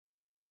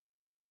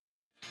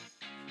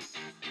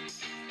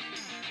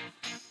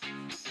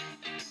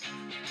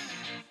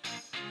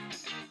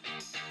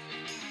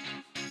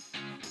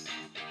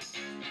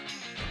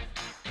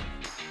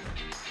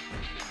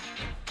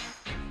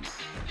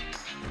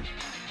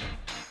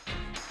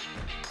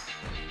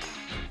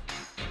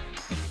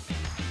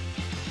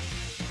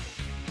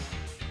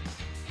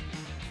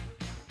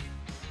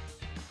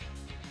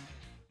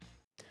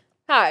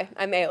Hi,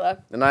 I'm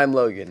Ayla. And I'm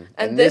Logan.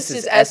 And this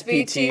is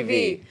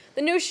SPTV,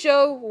 the new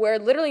show where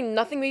literally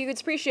nothing but you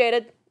gets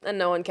appreciated and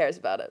no one cares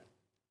about it.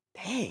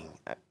 Dang.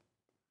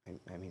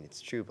 I mean,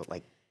 it's true, but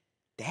like,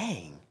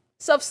 dang.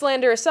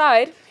 Self-slander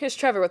aside, here's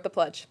Trevor with the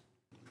pledge.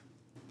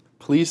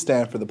 Please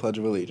stand for the Pledge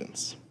of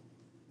Allegiance.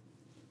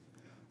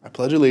 I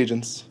pledge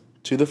allegiance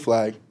to the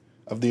flag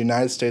of the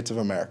United States of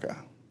America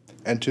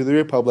and to the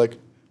republic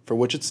for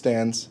which it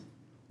stands,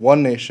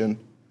 one nation,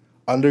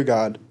 under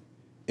God,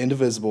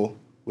 indivisible,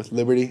 with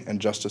liberty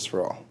and justice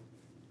for all.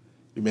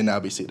 You may now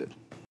be seated.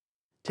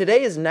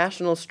 Today is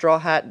National Straw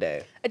Hat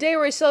Day. A day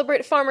where we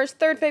celebrate farmers'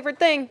 third favorite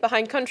thing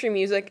behind country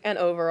music and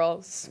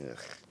overalls. Ugh,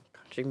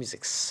 country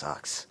music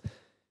sucks. At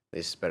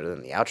least it's better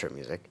than the outro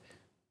music.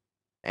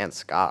 And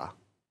ska.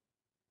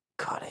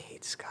 God, I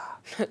hate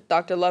ska.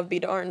 Dr. Love be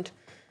darned.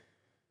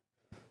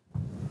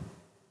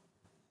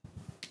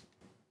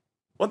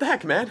 What the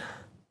heck, man?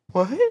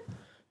 What?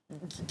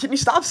 Can you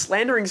stop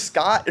slandering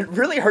ska? It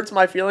really hurts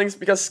my feelings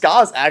because ska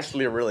is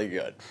actually really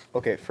good.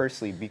 Okay,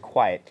 firstly, be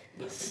quiet.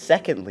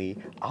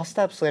 Secondly, I'll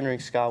stop slandering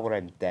ska when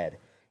I'm dead.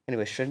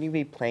 Anyway, shouldn't you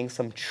be playing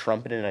some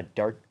trumpet in a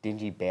dark,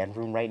 dingy band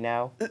room right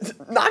now? It's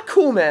not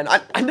cool, man.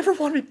 I never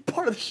want to be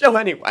part of the show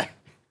anyway.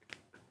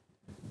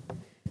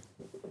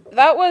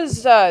 That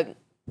was,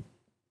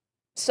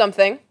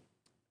 something.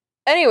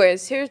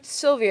 Anyways, here's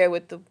Sylvia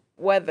with the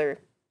weather.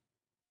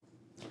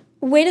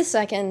 Wait a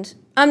second.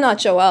 I'm not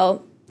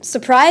Joelle.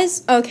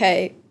 Surprise?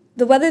 Okay.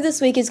 The weather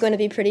this week is going to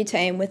be pretty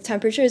tame, with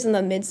temperatures in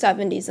the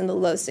mid-70s and the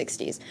low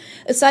 60s.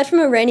 Aside from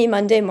a rainy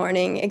Monday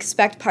morning,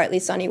 expect partly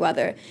sunny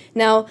weather.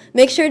 Now,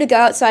 make sure to go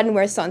outside and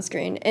wear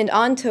sunscreen. And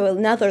on to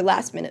another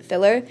last-minute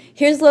filler.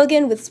 Here's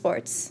Logan with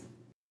sports.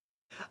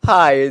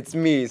 Hi, it's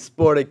me,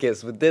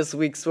 Sporticus, with this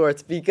week's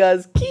sports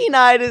because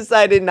Kenai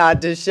decided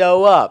not to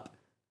show up.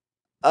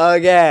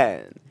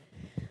 Again.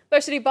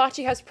 Varsity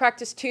Bocce has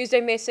practice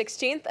Tuesday, May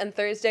 16th and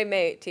Thursday,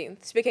 May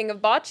 18th. Speaking of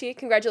bocce,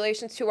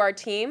 congratulations to our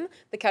team.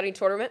 The county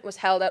tournament was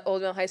held at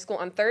Old Mill High School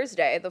on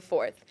Thursday, the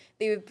 4th.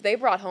 They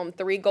brought home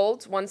 3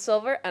 golds, 1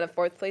 silver, and a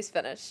 4th place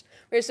finish.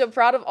 We're so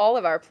proud of all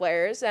of our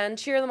players and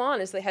cheer them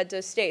on as they head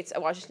to states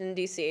at Washington,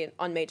 D.C.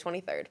 on May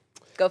 23rd.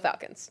 Go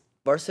Falcons.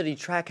 Varsity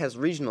track has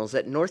regionals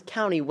at North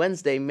County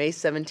Wednesday, May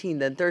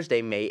 17th and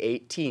Thursday, May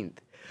 18th.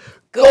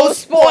 Go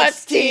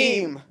Sports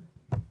Team!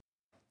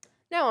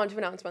 Now on to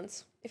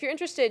announcements. If you're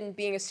interested in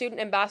being a student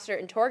ambassador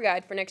and tour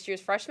guide for next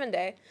year's Freshman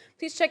Day,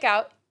 please check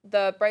out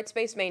the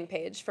Brightspace main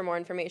page for more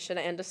information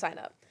and to sign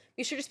up.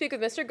 Be sure to speak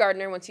with Mr.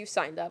 Gardner once you've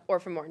signed up or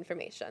for more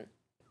information.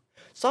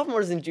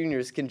 Sophomores and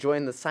juniors can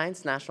join the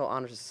Science National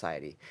Honor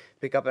Society.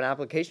 Pick up an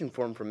application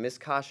form from Miss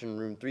Kosh in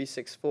room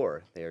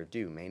 364. They are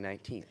due May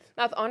 19th.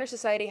 Math Honor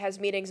Society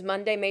has meetings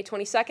Monday, May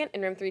 22nd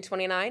in room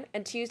 329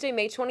 and Tuesday,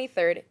 May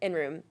 23rd in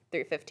room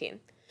 315.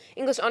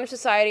 English Honor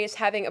Society is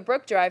having a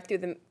book drive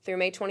through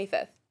May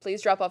 25th.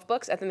 Please drop off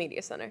books at the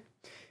Media Center.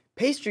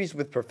 Pastries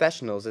with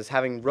Professionals is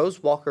having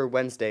Rose Walker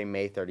Wednesday,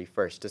 May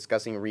 31st,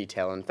 discussing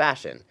retail and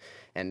fashion.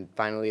 And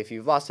finally, if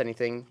you've lost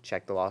anything,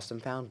 check the Lost and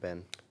Found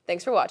bin.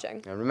 Thanks for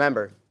watching. And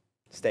remember,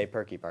 stay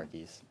perky,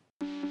 Parkies.